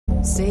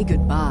Say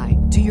goodbye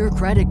to your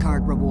credit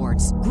card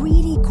rewards.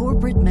 Greedy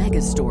corporate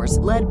mega stores,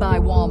 led by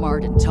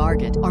Walmart and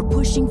Target, are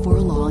pushing for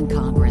a law in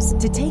Congress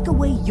to take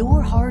away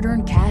your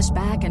hard-earned cash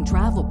back and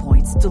travel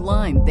points to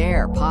line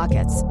their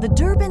pockets. The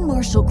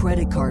Durbin-Marshall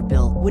credit card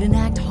bill would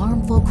enact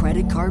harmful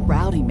credit card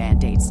routing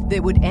mandates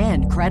that would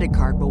end credit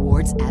card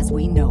rewards as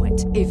we know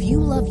it. If you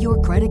love your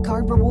credit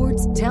card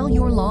rewards, tell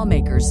your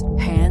lawmakers,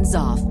 hands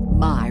off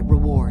my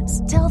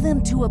rewards. Tell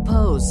them to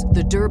oppose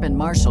the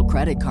Durbin-Marshall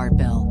credit card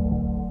bill.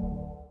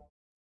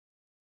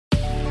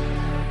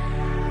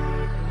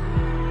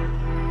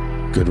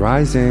 Good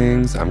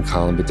risings. I'm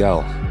Colin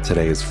Bedell.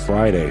 Today is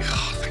Friday.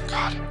 Oh, thank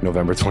God.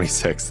 November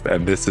 26th.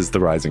 And this is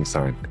the rising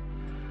sign.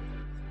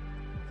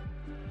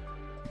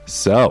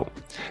 So,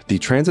 the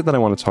transit that I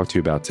want to talk to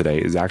you about today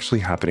is actually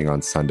happening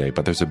on Sunday,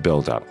 but there's a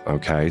buildup,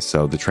 okay?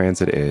 So the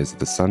transit is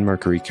the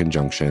Sun-Mercury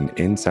conjunction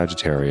in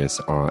Sagittarius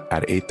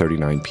at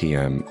 8:39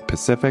 p.m.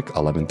 Pacific,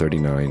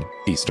 11:39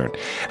 Eastern.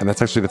 And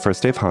that's actually the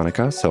first day of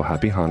Hanukkah, so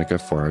happy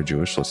Hanukkah for our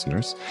Jewish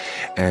listeners.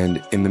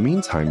 And in the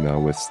meantime, though,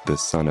 with the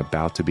Sun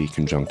about to be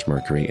conjunct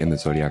Mercury in the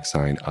zodiac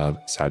sign of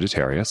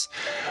Sagittarius,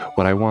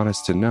 what I want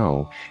us to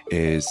know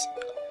is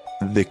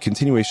the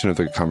continuation of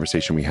the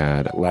conversation we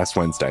had last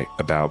Wednesday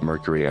about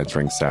Mercury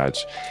entering Sag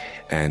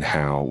and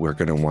how we're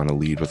going to want to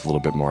lead with a little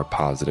bit more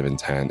positive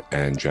intent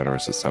and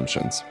generous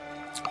assumptions.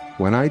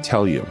 When I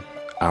tell you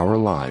our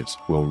lives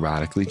will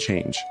radically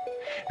change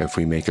if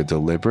we make a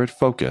deliberate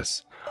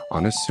focus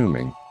on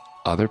assuming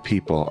other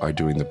people are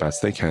doing the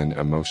best they can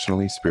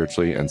emotionally,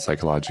 spiritually, and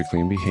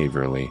psychologically and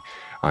behaviorally,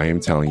 I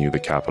am telling you the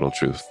capital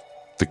truth.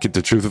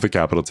 The truth of the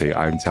capital T.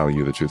 I'm telling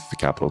you the truth of the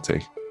capital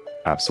T.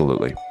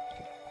 Absolutely.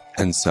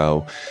 And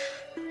so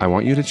I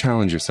want you to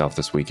challenge yourself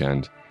this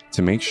weekend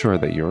to make sure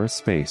that you're a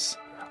space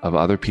of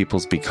other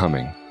people's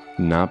becoming,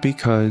 not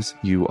because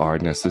you are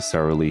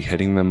necessarily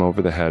hitting them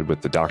over the head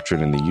with the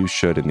doctrine and the you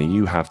should and the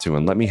you have to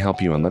and let me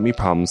help you and let me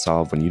problem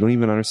solve when you don't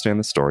even understand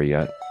the story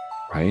yet,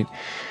 right?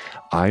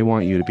 I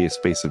want you to be a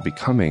space of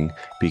becoming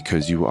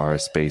because you are a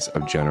space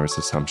of generous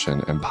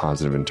assumption and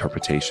positive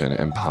interpretation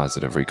and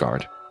positive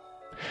regard.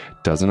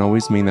 Doesn't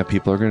always mean that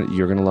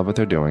you're going to love what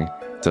they're doing.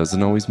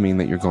 Doesn't always mean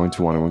that you're going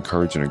to want to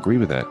encourage and agree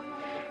with it.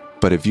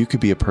 But if you could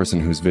be a person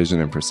whose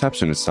vision and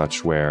perception is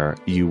such where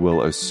you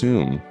will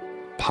assume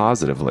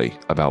positively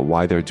about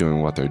why they're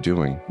doing what they're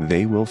doing,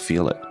 they will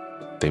feel it.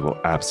 They will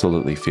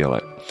absolutely feel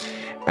it.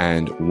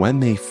 And when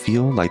they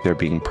feel like they're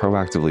being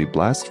proactively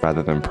blessed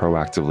rather than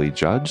proactively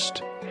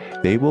judged,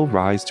 they will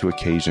rise to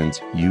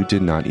occasions you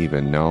did not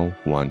even know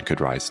one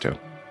could rise to.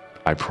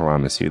 I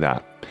promise you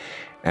that.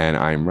 And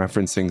I'm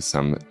referencing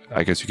some,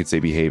 I guess you could say,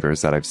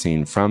 behaviors that I've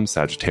seen from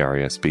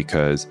Sagittarius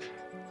because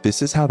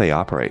this is how they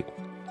operate.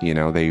 You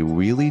know, they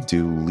really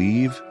do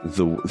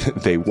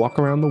they walk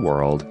around the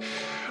world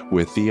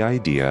with the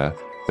idea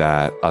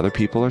that other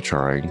people are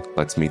trying,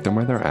 let's meet them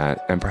where they're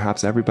at, and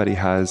perhaps everybody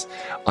has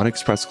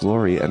unexpressed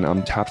glory and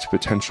untapped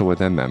potential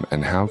within them.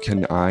 And how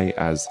can I,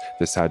 as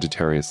the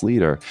Sagittarius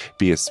leader,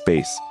 be a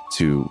space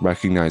to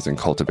recognize and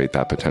cultivate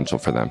that potential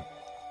for them?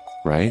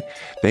 Right?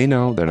 They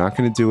know they're not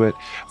going to do it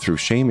through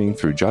shaming,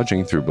 through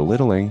judging, through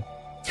belittling,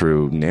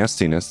 through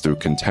nastiness, through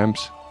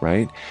contempt,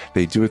 right?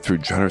 They do it through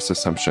generous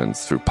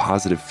assumptions, through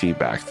positive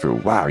feedback, through,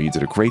 wow, you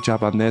did a great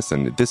job on this,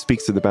 and this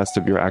speaks to the best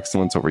of your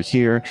excellence over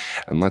here,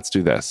 and let's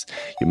do this.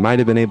 You might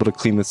have been able to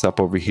clean this up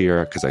over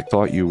here because I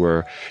thought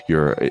your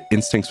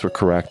instincts were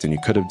correct and you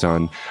could have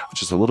done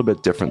just a little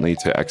bit differently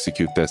to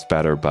execute this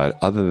better, but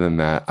other than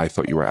that, I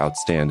thought you were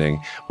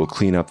outstanding. We'll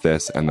clean up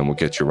this, and then we'll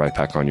get you right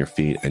back on your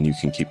feet, and you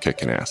can keep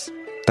kicking ass.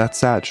 That's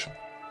Sag.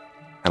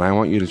 And I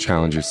want you to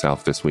challenge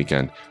yourself this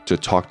weekend to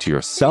talk to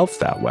yourself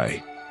that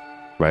way.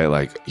 Right?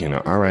 Like,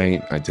 all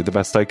right, I did the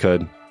best I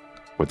could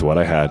with what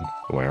I had,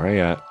 where I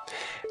at,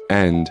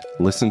 and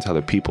listen to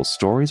other people's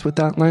stories with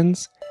that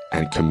lens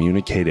and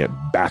communicate it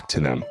back to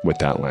them with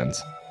that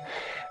lens.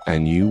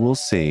 And you will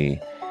see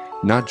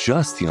not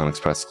just the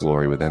unexpressed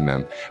glory within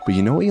them, but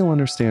you know what you'll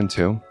understand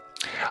too?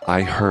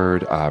 I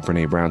heard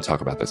Brene Brown talk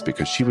about this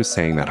because she was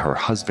saying that her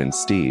husband,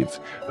 Steve,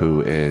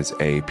 who is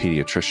a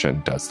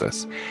pediatrician, does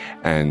this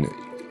and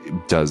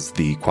does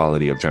the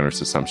quality of generous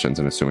assumptions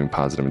and assuming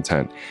positive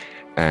intent.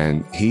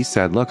 And he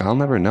said, look, I'll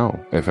never know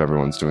if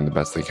everyone's doing the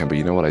best they can. But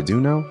you know what I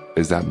do know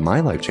is that my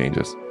life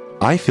changes.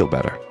 I feel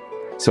better.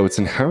 So it's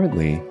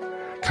inherently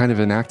kind of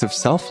an act of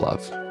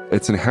self-love.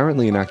 It's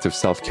inherently an act of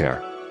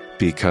self-care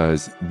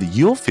because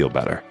you'll feel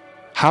better.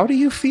 How do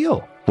you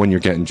feel when you're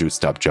getting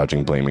juiced up,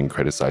 judging, blaming,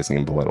 criticizing,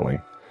 and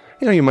belittling?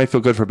 You might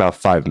feel good for about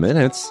 5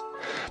 minutes,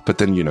 but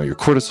then, your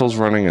cortisol's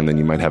running and then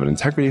you might have an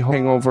integrity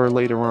hangover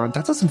later on.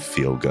 That doesn't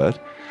feel good.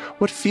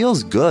 What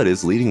feels good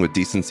is leading with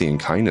decency and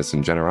kindness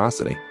and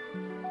generosity.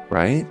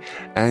 Right?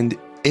 And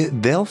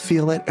they'll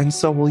feel it, and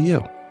so will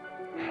you.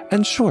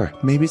 And sure,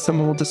 maybe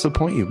someone will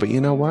disappoint you, but you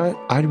know what?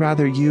 I'd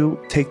rather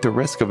you take the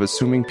risk of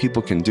assuming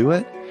people can do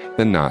it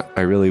than not.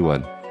 I really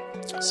would.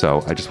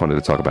 So I just wanted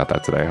to talk about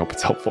that today. I hope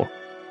it's helpful.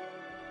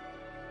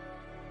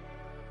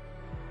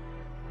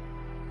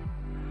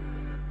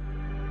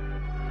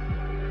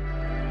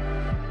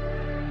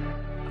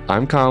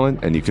 I'm Colin,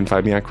 and you can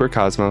find me at Queer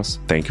Cosmos.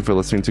 Thank you for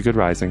listening to Good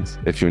Risings.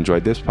 If you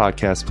enjoyed this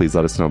podcast, please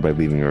let us know by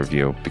leaving a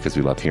review because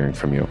we love hearing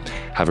from you.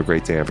 Have a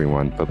great day,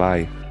 everyone.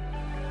 Bye-bye.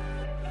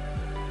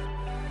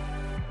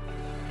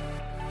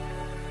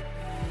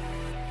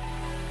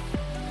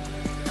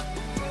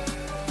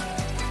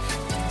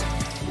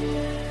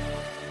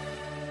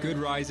 Good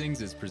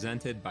Risings is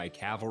presented by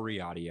Cavalry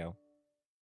Audio.